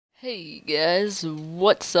Hey guys,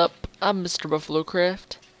 what's up? I'm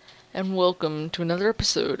MrBuffaloCraft, and welcome to another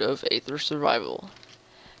episode of Aether Survival.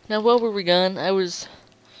 Now, while we were gone, I was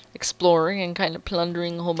exploring and kind of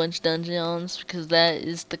plundering a whole bunch of dungeons, because that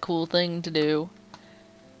is the cool thing to do.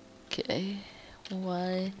 Okay,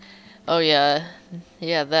 why? Oh yeah,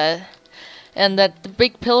 that. And the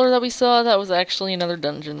big pillar that we saw, that was actually another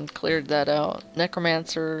dungeon. Cleared that out.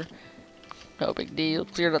 Necromancer, no big deal.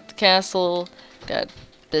 Cleared up the castle, got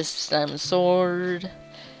this diamond sword,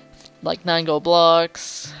 like 9 gold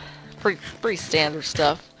blocks, pretty standard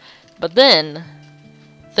stuff. But then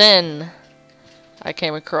I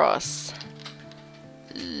came across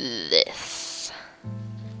this.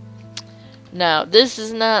 Now, this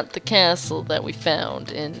is not the castle that we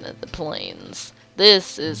found in the plains.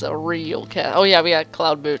 This is a real castle. Oh yeah, we got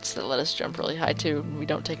cloud boots that let us jump really high too, and we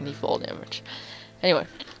don't take any fall damage. Anyway,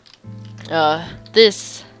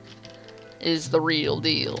 this is the real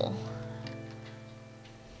deal.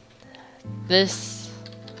 This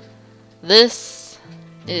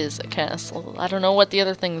is a castle. I don't know what the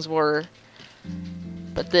other things were,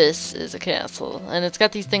 but this is a castle. And it's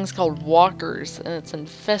got these things called walkers, and it's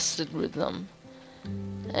infested with them.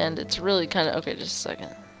 And it's really kind of... Okay, just a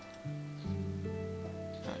second.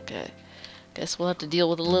 Okay. Guess we'll have to deal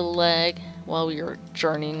with a little lag while we are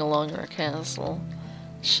journeying along our castle.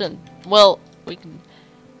 Well, we can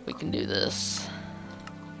do this.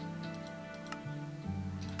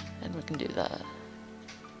 And we can do that.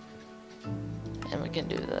 And we can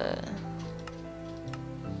do that.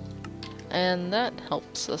 And that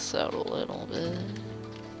helps us out a little bit.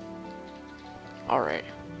 Alright.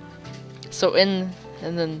 So and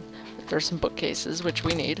then there's some bookcases, which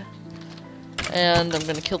we need. And I'm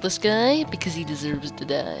gonna kill this guy because he deserves to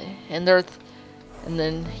die. And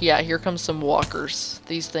then, yeah, here comes some walkers.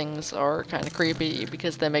 These things are kind of creepy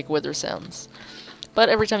because they make wither sounds. But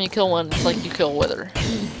every time you kill one, it's like you kill a wither.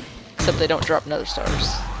 Except they don't drop nether stars.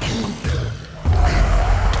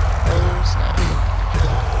 Oh snap.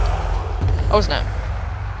 Oh snap.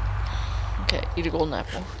 Okay, eat a golden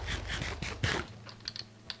apple.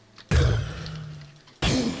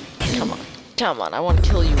 Come on, I want to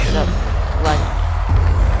kill you without lagging.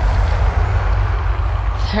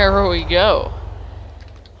 There we go.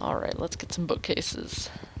 Alright, let's get some bookcases.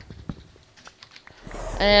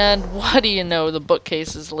 And what do you know, the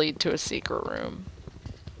bookcases lead to a secret room.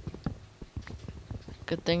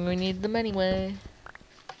 Good thing we need them anyway.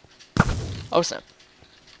 Oh snap.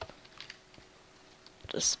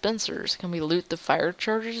 Dispensers. Can we loot the fire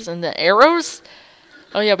charges and the arrows?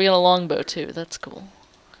 Oh yeah, we got a longbow too. That's cool.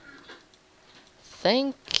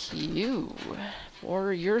 Thank you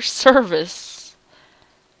for your service.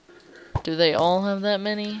 Do they all have that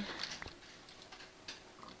many?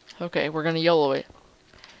 Okay, we're gonna YOLO it.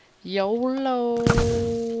 YOLO.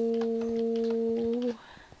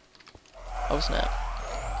 Oh snap.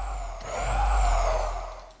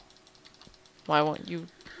 Why won't you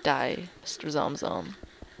die, Mr. Zomzom?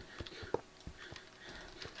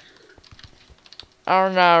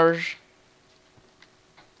 Oh no.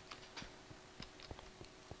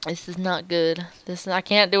 This is not good. I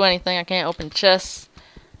can't do anything. I can't open chests.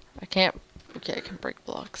 I can't... Okay, I can break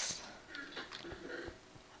blocks.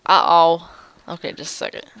 Uh-oh. Okay, just a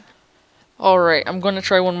second. Alright, I'm gonna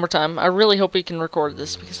try one more time. I really hope we can record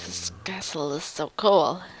this because this castle is so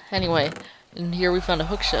cool. Anyway, in here we found a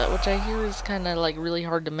hookshot, which I hear is kind of like really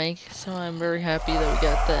hard to make, so I'm very happy that we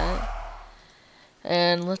got that.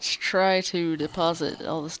 And let's try to deposit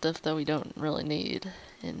all the stuff that we don't really need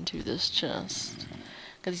into this chest.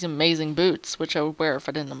 Got these amazing boots, which I would wear if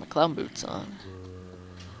I didn't have my clown boots on.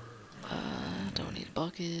 Don't need a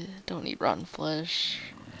bucket. Don't need rotten flesh.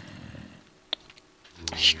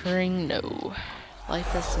 String, no.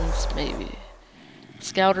 Life essence, maybe.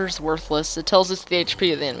 Scouter's worthless. It tells us the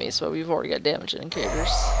HP of the enemy, so we've already got damage indicators.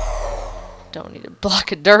 Don't need a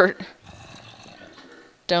block of dirt.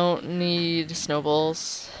 Don't need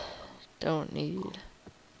snowballs. Don't need...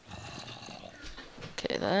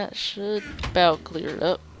 Okay, that should about clear it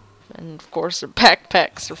up. And of course, their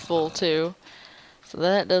backpacks are full too. So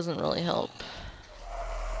that doesn't really help.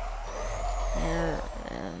 There,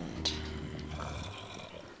 and...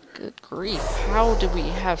 Good grief, how do we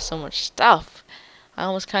have so much stuff? I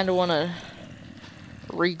almost kind of want to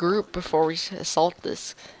regroup before we assault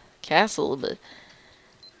this castle, but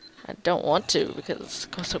I don't want to because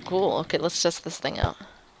it's so cool. Okay, let's test this thing out.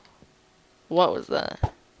 What was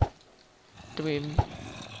that? Do we...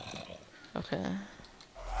 Okay.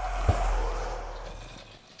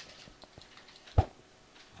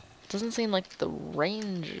 Doesn't seem like the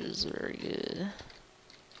range is very good.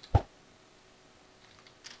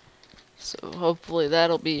 So So hopefully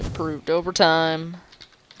that'll be improved over time.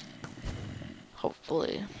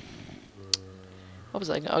 Hopefully. What was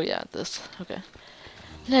I? Oh yeah, this. Okay.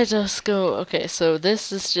 Let us go. Okay, so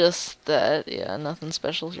this is just that. Yeah, nothing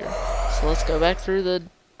special here. So let's go back through the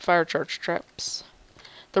fire charge traps.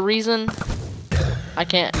 The reason I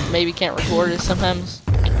can't record is sometimes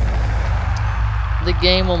the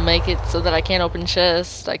game will make it so that I can't open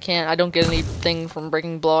chests. I don't get anything from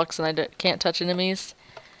breaking blocks, and I can't touch enemies.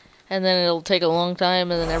 And then it'll take a long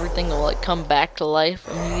time, and then everything will like come back to life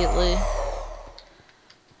immediately.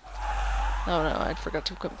 Oh no, I forgot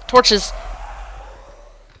to equip torches.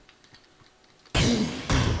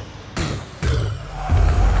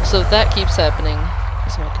 So if that keeps happening,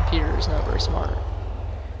 because my computer is not very smart,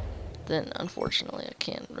 then unfortunately I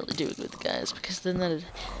can't really do it with the guys, because then that'd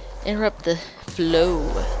interrupt the flow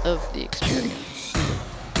of the experience.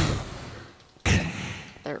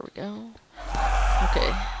 There we go.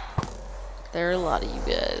 Okay. There are a lot of you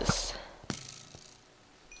guys.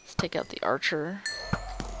 Let's take out the archer.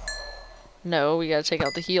 No, we gotta take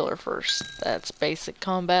out the healer first. That's basic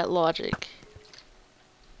combat logic.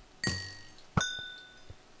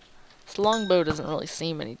 This longbow doesn't really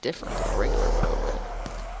seem any different than a regular bow,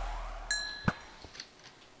 but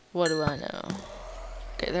what do I know?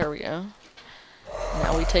 Okay, there we go.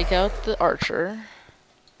 Now we take out the archer.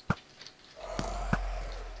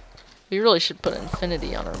 We really should put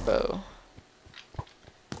infinity on our bow.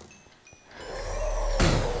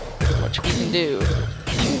 Which we can do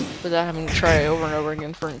without having to try over and over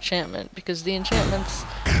again for an enchantment, because the enchantments,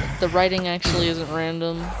 the writing actually isn't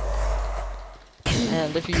random,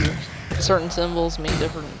 and if you certain symbols mean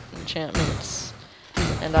different enchantments,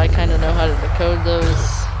 and I kind of know how to decode those.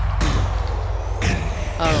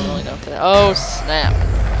 I don't really know if that. Oh snap!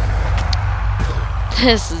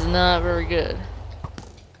 This is not very good.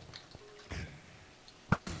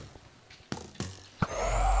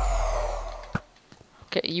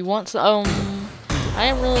 Okay, you want some? I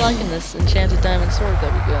am really liking this enchanted diamond sword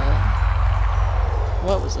that we got.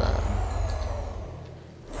 What was that?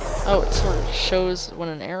 Oh, it sort of shows when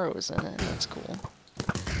an arrow is in it. That's cool.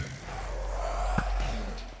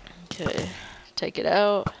 Okay, take it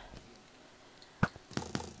out.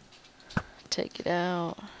 Take it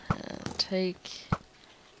out. And take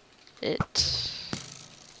it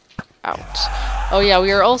out. Oh yeah,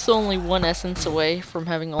 we are also only one essence away from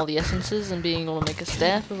having all the essences and being able to make a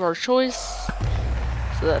staff of our choice.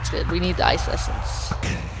 So that's good. We need the ice essence.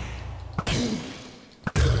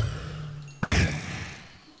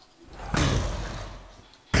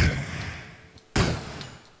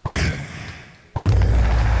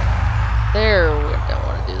 There, we don't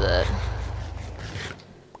want to do that.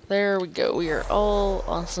 There we go. We are all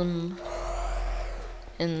awesome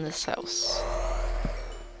in this house.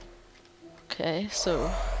 Okay,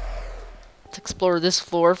 so let's explore this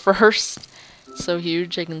floor first. It's so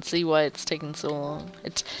huge, I can see why it's taken so long.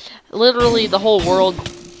 It's literally the whole world,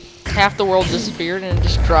 half the world disappeared and it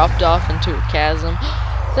just dropped off into a chasm.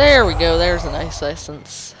 There we go, there's an ice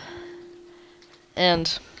essence. And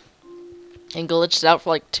it glitched out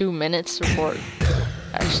for like 2 minutes before it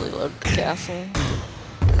actually loaded the castle.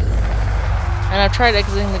 And I've tried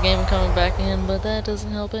exiting the game and coming back in, but that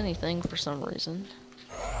doesn't help anything for some reason.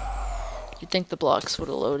 You'd think the blocks would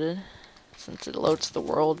have loaded, since it loads the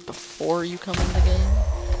world before you come in the game.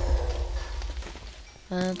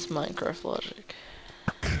 That's Minecraft logic.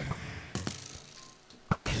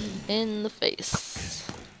 In the face.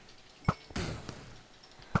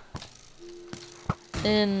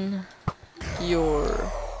 In your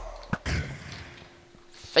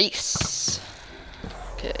face.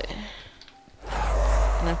 Okay.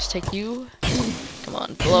 I'm gonna have to take you. Come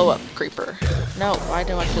on, blow up, creeper. No, why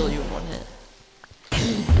don't I kill you in one hit?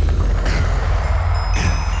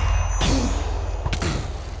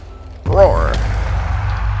 Roar.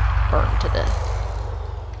 Burn to death.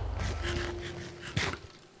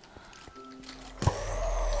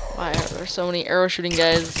 Why are there so many arrow shooting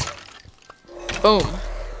guys? Boom.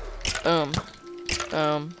 Boom.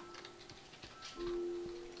 Boom.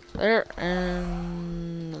 There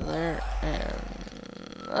and there and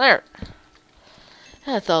there.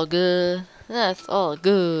 That's all good. That's all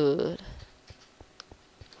good.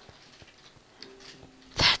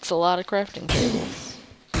 That's a lot of crafting tables.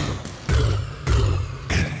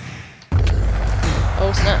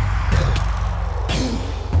 Oh snap.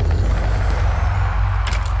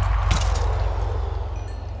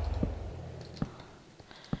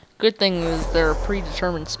 Good thing is there are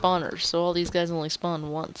predetermined spawners, so all these guys only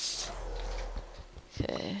spawn once.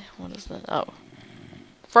 Okay, what is that? Oh.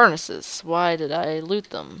 Furnaces. Why did I loot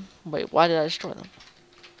them? Wait, why did I destroy them?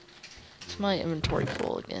 Is my inventory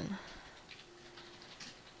full again?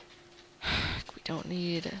 don't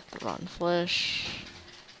need the rotten flesh,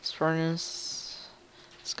 this furnace,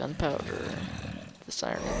 this gunpowder, this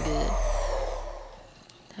iron ingot.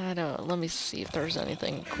 I don't. Let me see if there's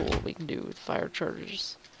anything cool we can do with fire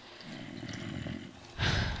charges.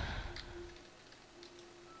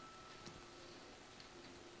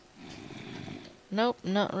 Nope,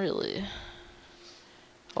 not really.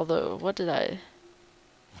 Although, what did I...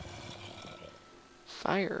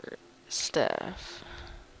 Fire staff.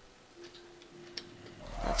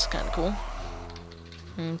 That's kind of cool.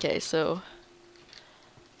 Okay, so...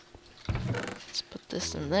 let's put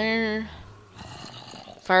this in there.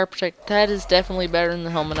 Fire protect. That is definitely better than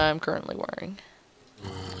the helmet I am currently wearing.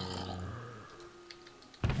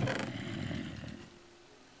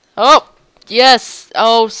 Oh! Yes!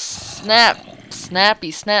 Oh, snap!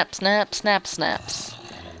 Snappy, snap, snap, snap, snaps.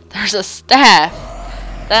 There's a staff!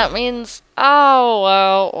 That means... oh,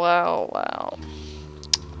 wow, wow, wow.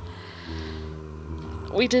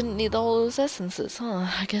 We didn't need all those essences, huh?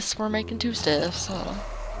 I guess we're making 2 staffs, huh?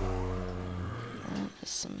 That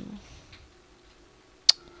is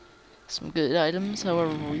some good items,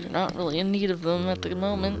 however, we're not really in need of them at the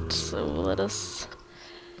moment, so let us...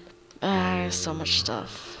 so much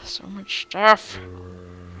stuff. So much stuff!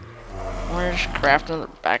 We're just crafting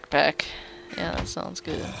another backpack. Yeah, that sounds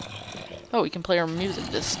good. Oh, we can play our music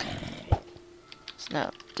disc.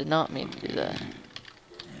 Snap, did not mean to do that.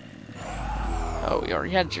 Oh, we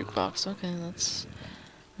already had a jukebox. Okay,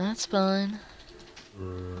 that's fine.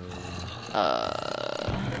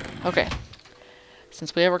 Okay.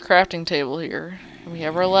 Since we have our crafting table here, and we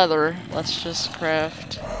have our leather, let's just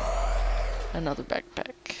craft another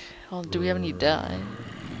backpack. Oh, do we have any dye?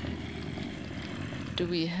 Do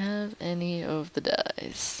we have any of the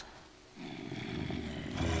dyes?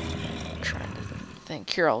 I'm trying to think.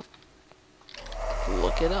 Here, I'll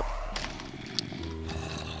look it up.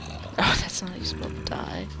 Oh, that's not how you spell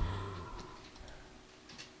dye.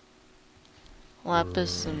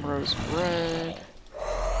 Lapis and rose red.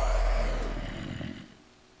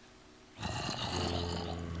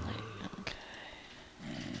 Okay.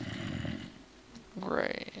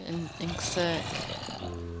 Gray and ink sac.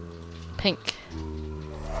 Pink.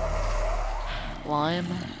 Lime.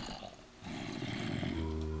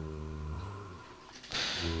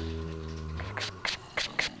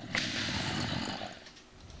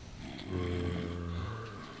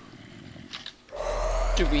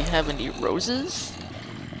 Do we have any roses?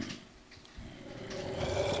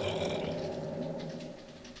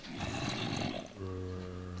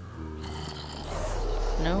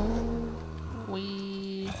 No,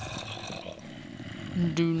 we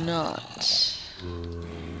do not.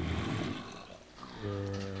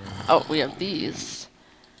 Oh, we have these,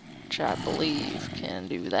 which I believe can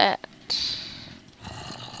do that.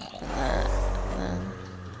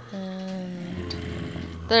 And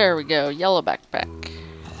there we go, yellow backpack.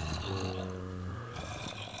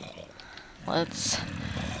 Let's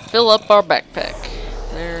fill up our backpack.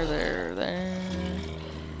 There. There.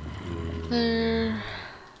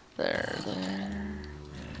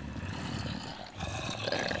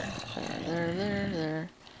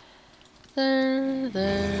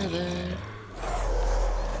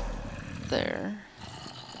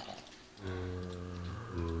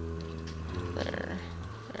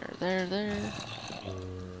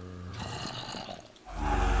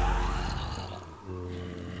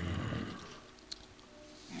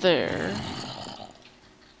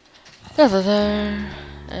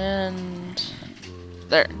 And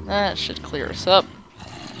there. That should clear us up.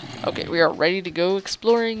 Okay, we are ready to go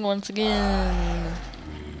exploring once again.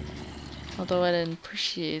 Although I didn't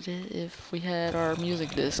appreciate it if we had our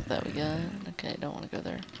music disc that we got. Okay, don't want to go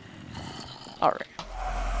there. Alright.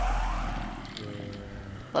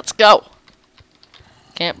 Let's go!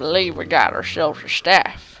 Can't believe we got ourselves a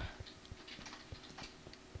staff.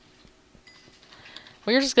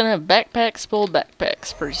 We're just gonna have backpacks full of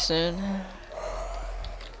backpacks pretty soon.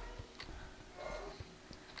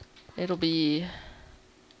 It'll be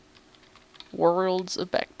worlds of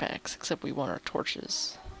backpacks, except we want our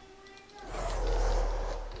torches.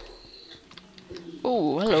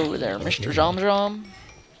 Oh, hello there, Mr. Jom Jom.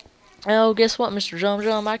 Oh, guess what, Mr. Jom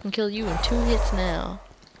Jom? I can kill you in 2 hits now.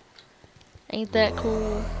 Ain't that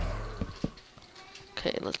cool?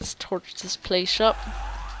 Okay, let's torch this place up.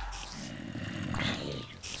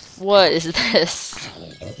 What is this?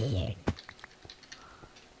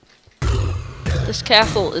 This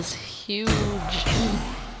castle is huge.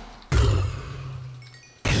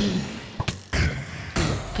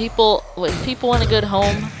 If people want a good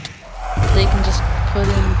home, they can just put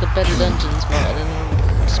in the Better Dungeons mod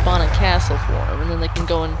and spawn a castle for them, and then they can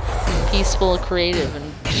go in peaceful creative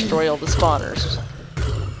and destroy all the spawners.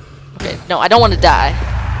 Okay, no, I don't want to die.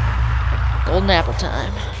 Golden apple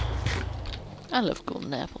time. I love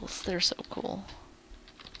golden apples. They're so cool.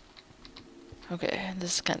 Okay,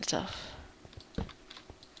 this is kind of tough.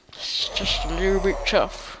 It's just a little bit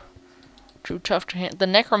tough. Too tough to handle. The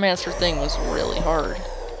necromancer thing was really hard.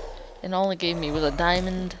 It only gave me was a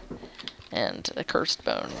diamond and a cursed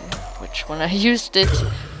bone, which when I used it,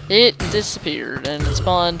 it disappeared and it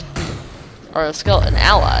spawned or a skeleton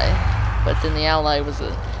ally, but then the ally was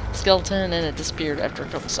a skeleton and it disappeared after a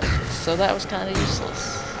couple seconds, so that was kind of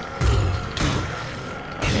useless.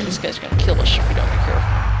 Okay, this guy's gonna kill us if we don't be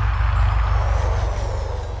careful.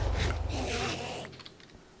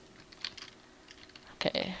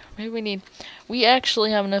 Okay, maybe we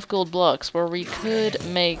actually have enough gold blocks where we could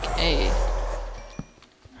make a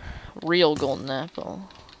real golden apple.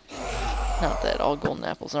 Not that all golden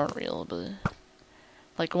apples aren't real, but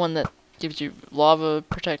like one that gives you lava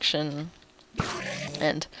protection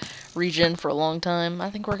and regen for a long time. I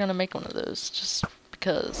think we're gonna make one of those just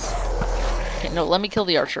because. Okay, no, let me kill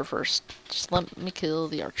the archer first. Just let me kill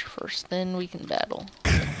the archer first, then we can battle.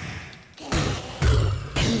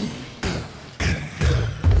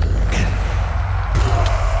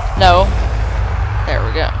 No. There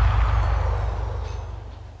we go.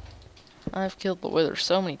 I've killed the wither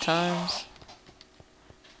so many times.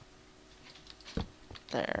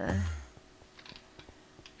 There.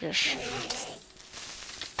 Yes.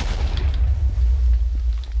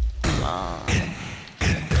 Come on.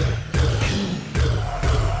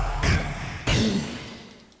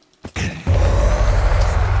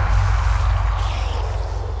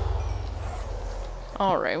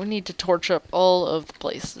 Alright, we need to torch up all of the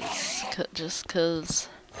places. Just cause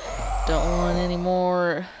don't want any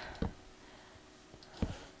more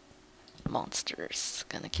monsters.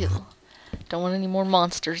 Gonna kill. Don't want any more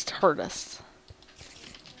monsters to hurt us.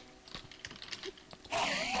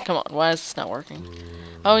 Come on, why is this not working?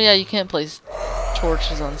 Oh yeah, you can't place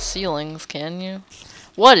torches on ceilings, can you?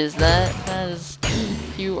 What is that? That is...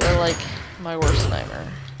 You are like my worst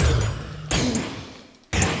nightmare.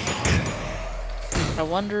 I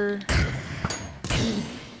wonder...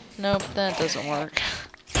 Nope, that doesn't work.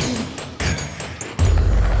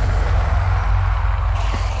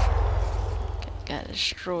 Okay, gotta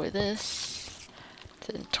destroy this.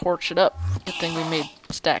 Then torch it up. Good thing we made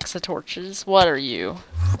stacks of torches. What are you?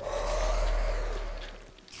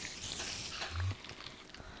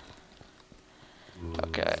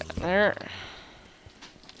 Okay, there.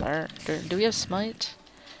 There. Do we have smite?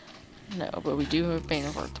 No, but we do have bane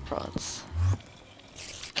of arthropods.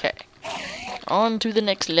 Okay. On to the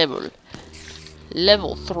next level.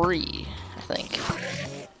 Level 3, I think.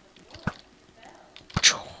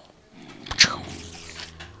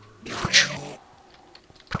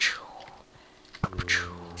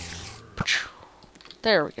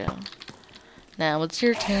 There we go. Now it's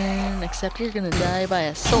your turn, except you're gonna die by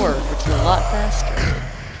a sword, which is a lot faster.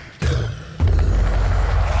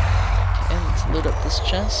 Okay, let's loot up this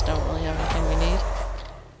chest. Don't really have anything we need.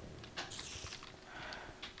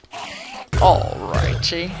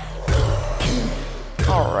 Alrighty.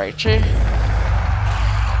 Alrighty.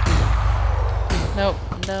 Nope,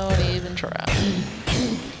 don't even try.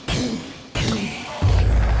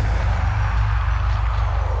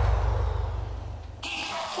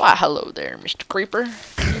 Why, hello there, Mr. Creeper.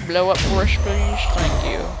 Can you blow up for us, please? Thank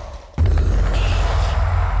you.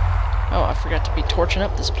 Oh, I forgot to be torching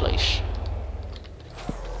up this place.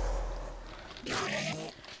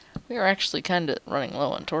 We are actually kind of running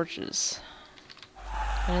low on torches.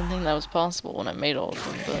 I didn't think that was possible when I made all of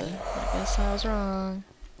them, but I guess I was wrong.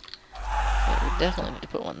 But we definitely need to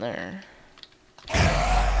put one there.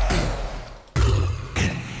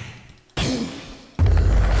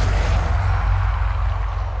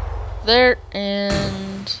 There,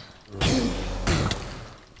 and...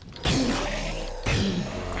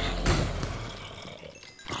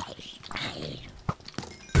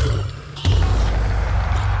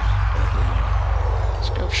 Let's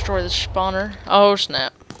go destroy this spawner. Oh,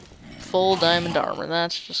 snap. Full diamond armor.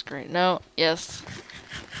 That's just great. No, yes.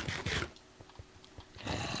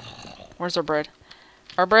 Where's our bread?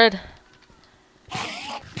 Our bread!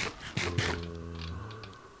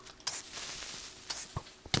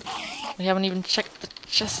 We haven't even checked the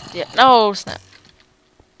chest yet. No, snap.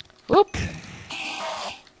 Whoop!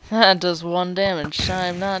 That does 1 damage.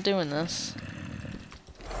 I'm not doing this.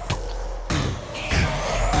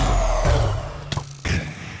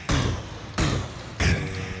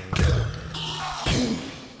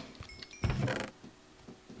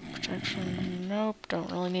 Protection. Nope,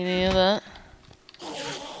 don't really need any of that.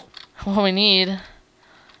 What we need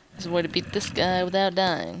is a way to beat this guy without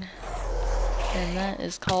dying. And that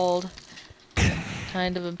is called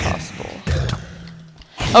kind of impossible.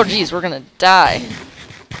 Oh geez, we're gonna die.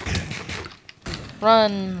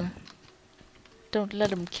 Run! Don't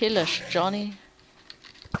let him kill us, Johnny.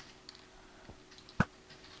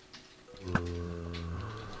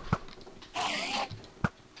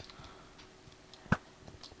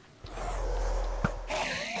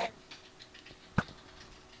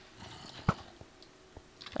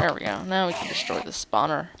 There we go. Now we can destroy the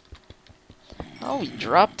spawner. Oh, we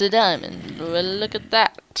dropped a diamond. Well, look at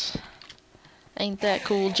that. Ain't that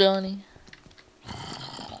cool, Johnny?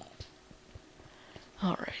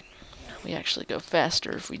 Alright. We actually go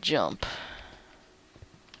faster if we jump.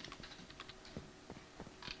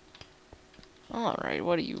 Alright,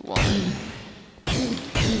 what do you want?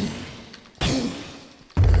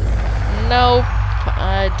 Nope.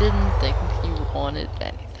 I didn't think you wanted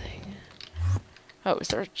anything. Oh,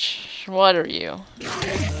 search. What are you?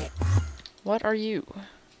 What are you?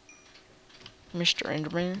 Mr.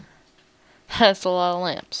 Enderman? That's a lot of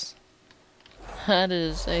lamps. That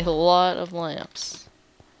is a lot of lamps.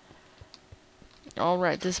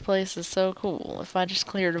 Alright, this place is so cool. If I just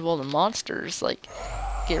cleared of all the monsters, like,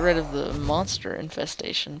 get rid of the monster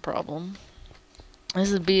infestation problem,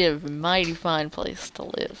 this would be a mighty fine place to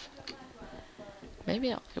live.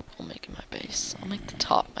 Maybe I will make it my base. I'll make the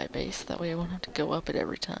top my base, that way I won't have to go up it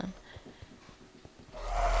every time.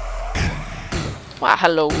 Why,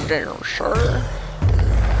 hello there, sir.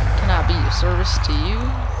 Can I be of service to you?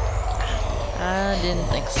 I didn't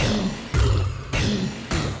think so.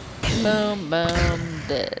 Boom, boom,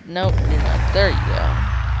 dead. Nope, you're not. There you go.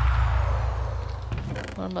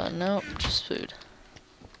 What about, nope, just food.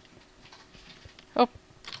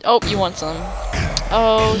 Oh, you want some.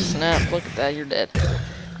 Oh, snap, look at that, you're dead.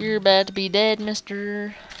 You're about to be dead,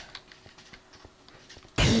 mister.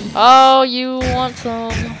 Oh, you want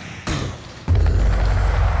some.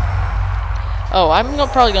 Oh, I'm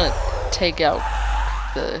probably gonna take out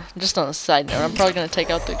the, just on a side note, I'm probably gonna take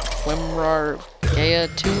out the Quimrar Gaia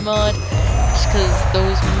 2 mod, just because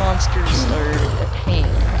those monsters are a pain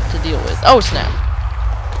to deal with. Oh, snap.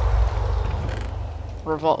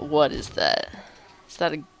 Revolt, what is that? Is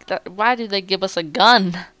that a, why did they give us a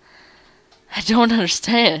gun? I don't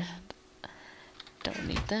understand. Don't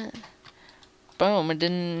need that. Boom, it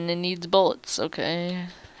needs bullets. Okay,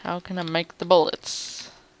 how can I make the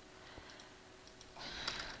bullets?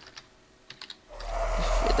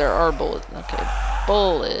 If there are bullets. Okay,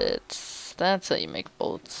 bullets. That's how you make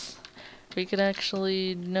bullets. We could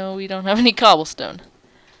actually, no, we don't have any cobblestone.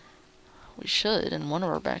 We should in one of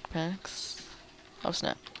our backpacks. Oh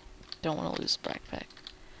snap. Don't want to lose a backpack.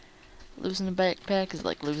 Losing a backpack is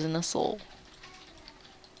like losing a soul.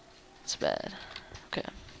 It's bad. Okay.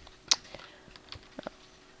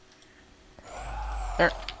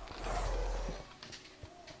 There.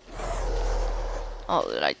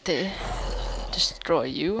 Alright, destroy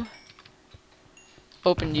you.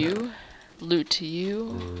 Open you. Loot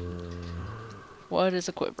you. What is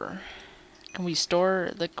a quiver? Can we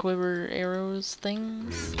store the quiver arrows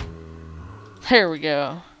things? There we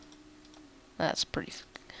go. That's pretty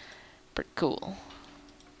cool.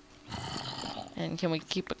 And can we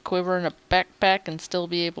keep a quiver in a backpack and still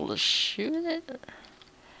be able to shoot it?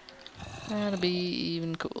 That'll be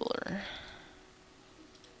even cooler.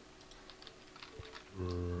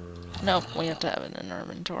 Nope, we have to have it in our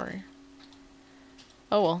inventory.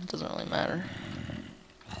 Oh well, it doesn't really matter.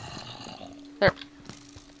 There.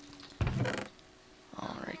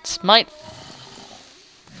 Alright, smite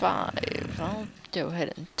 5. I'll go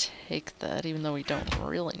ahead and take that, even though we don't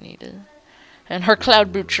really need it. And our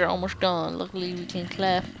cloud boots are almost gone. Luckily we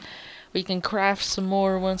can craft some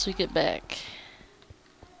more once we get back.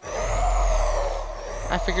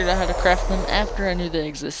 I figured out how to craft them after I knew they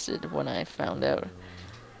existed, when I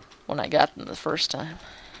got them the first time.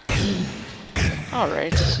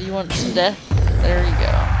 Alright, so you want some death? There you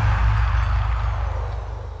go.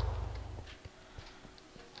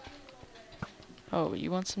 Oh,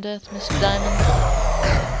 you want some death, Mr. Diamond?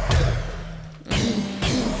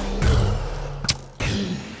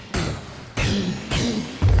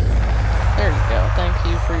 There you go. Thank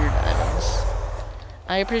you for your diamonds.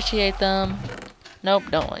 I appreciate them. Nope,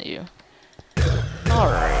 don't want you.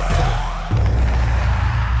 Alright.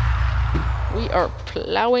 We are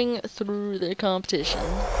plowing through the competition.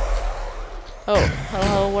 Oh,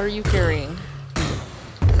 hello, what are you carrying?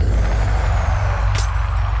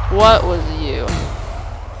 What was you?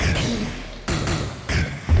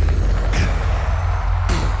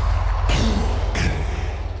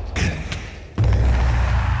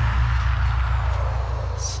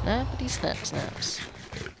 Snappity snap snaps.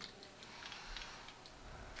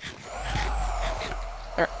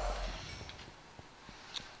 Alright.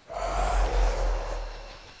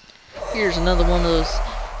 Here's another one of those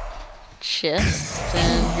chests,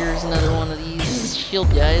 and here's another one of these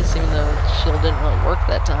shield guys, even though the shield didn't really work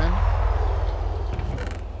that time.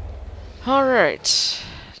 Alright.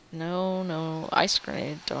 No, ice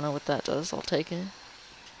grenade. Don't know what that does. I'll take it.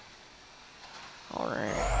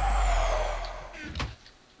 Alright.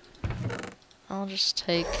 I'll just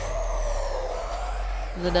take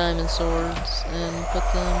the diamond swords and put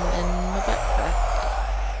them in my backpack.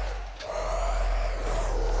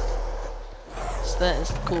 So that is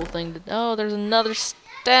the cool thing to do. Oh, there's another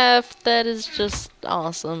staff. That is just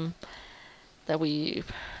awesome. That we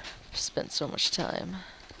spent so much time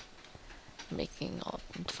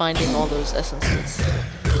finding all those essences.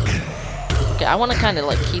 Okay, I want to kind of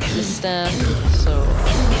like keep this staff, so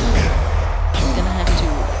I'm gonna have to,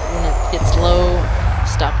 when it gets low,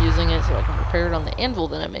 stop using it so I can repair it on the anvil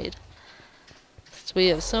that I made. So we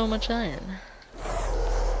have so much iron.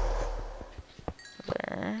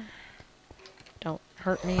 There. Don't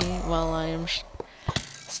hurt me while I am.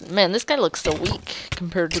 Man, this guy looks so weak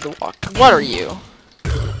compared to the walker. What are you?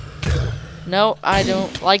 No, I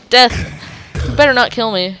don't like death. You better not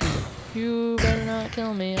kill me. You better not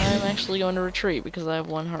kill me. I'm actually going to retreat because I have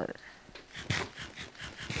 1 heart.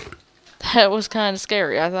 That was kind of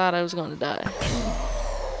scary. I thought I was going to die.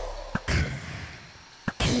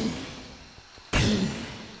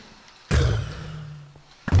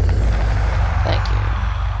 Thank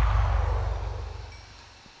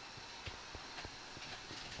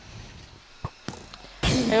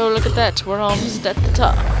you. Oh, look at that. We're almost at the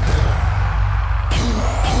top.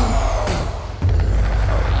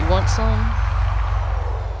 Oh, you want some?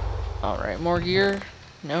 Alright, more gear.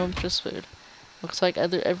 Nope, just food. Looks like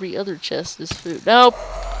every other chest is food. Nope!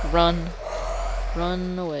 Run.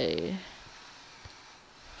 Run away.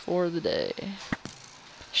 For the day.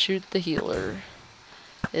 Shoot the healer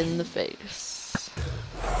in the face.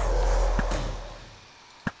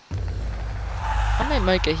 I might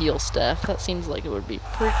make a heal staff. That seems like it would be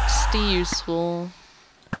pretty useful.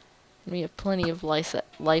 We have plenty of life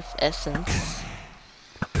essence.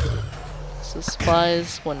 So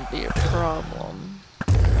supplies wouldn't be a problem.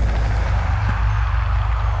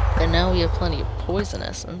 And now we have plenty of poison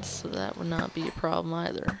essence, so that would not be a problem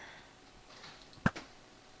either.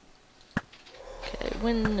 Okay,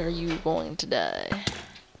 when are you going to die?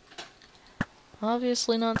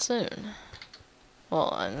 Obviously not soon.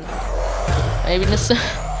 Well, maybe soon.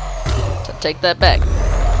 Take that back.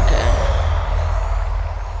 Okay.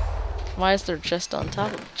 Why is there a chest on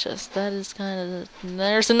top of the chest? That is kind of...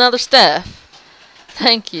 There's another staff!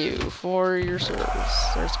 Thank you for your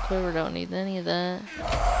service. There's a quiver, don't need any of that.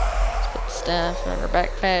 Let's put the staff in our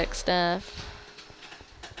backpack, staff.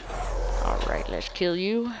 Alright, let's kill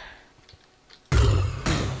you.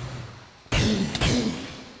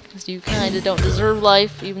 Because you kinda don't deserve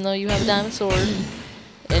life, even though you have a diamond sword.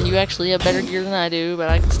 And you actually have better gear than I do, but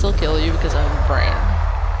I can still kill you because I'm a brain.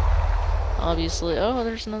 Obviously. Oh,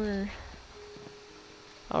 there's another...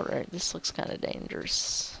 Alright, this looks kinda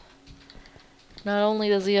dangerous. Not only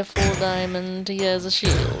does he have full diamond, he has a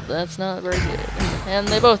shield. That's not very good. And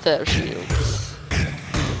they both have shields.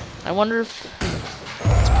 I wonder if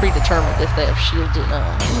it's predetermined if they have shields or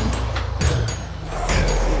not.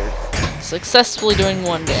 Weird. Successfully doing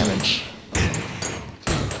 1 damage.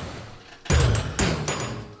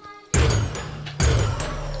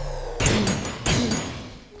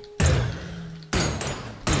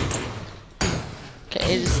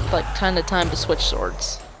 Okay, it's like kinda time to switch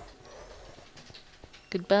swords.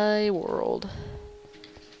 Goodbye, world.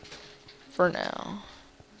 For now.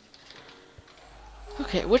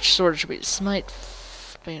 Okay, which sword should we smite?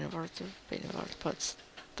 Bane of Arthur puts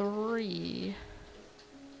 3.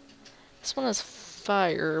 This one has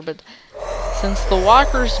fire, but since the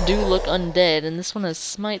walkers do look undead, and this one has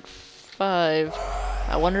smite 5,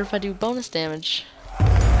 I wonder if I do bonus damage.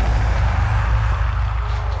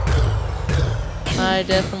 I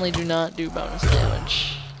definitely do not do bonus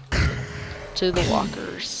damage to the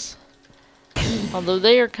walkers. Although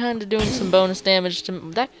they are kind of doing some bonus damage to...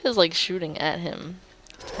 That guy is like shooting at him.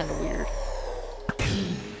 It's kind of weird.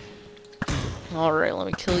 Alright, let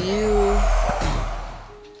me kill you.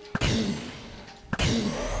 Get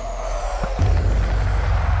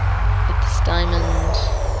this diamond.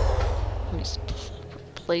 Let me just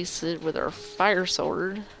replace it with our fire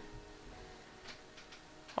sword.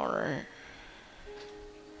 Alright.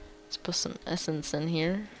 Let's put some essence in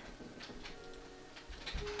here.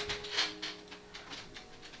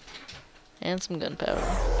 And some gunpowder.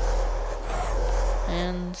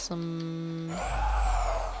 And some...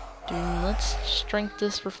 Dude, let's just drink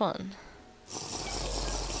this for fun.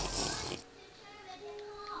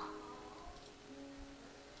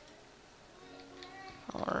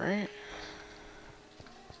 Alright.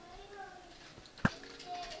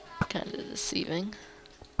 Kinda deceiving.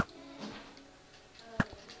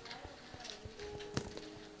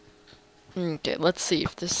 Okay, let's see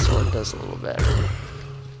if this sword does a little better.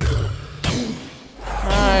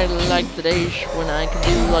 I like the days when I can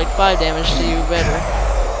do like 5 damage to you better.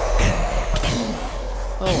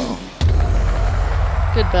 Oh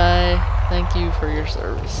well. Goodbye. Thank you for your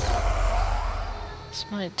service.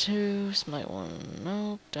 Smite 2, Smite 1.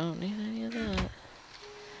 Nope, don't need any of that.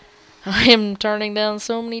 I am turning down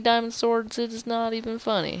so many diamond swords, it is not even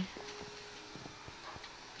funny.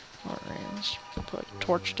 Alright, let's put a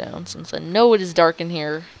torch down since I know it is dark in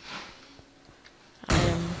here. I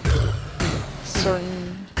am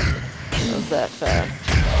certain of that fact.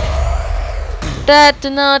 That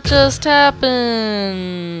did not just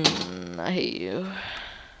happen! I hate you.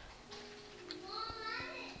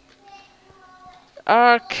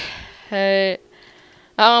 Okay.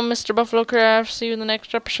 I'm MrBuffaloCraft. See you in the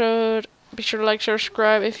next episode. Be sure to like, share,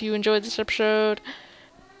 subscribe if you enjoyed this episode.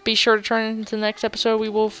 Be sure to turn into the next episode. We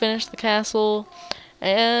will finish the castle.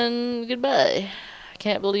 And goodbye. I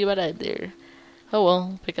can't believe I died there. Oh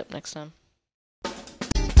well, pick up next time.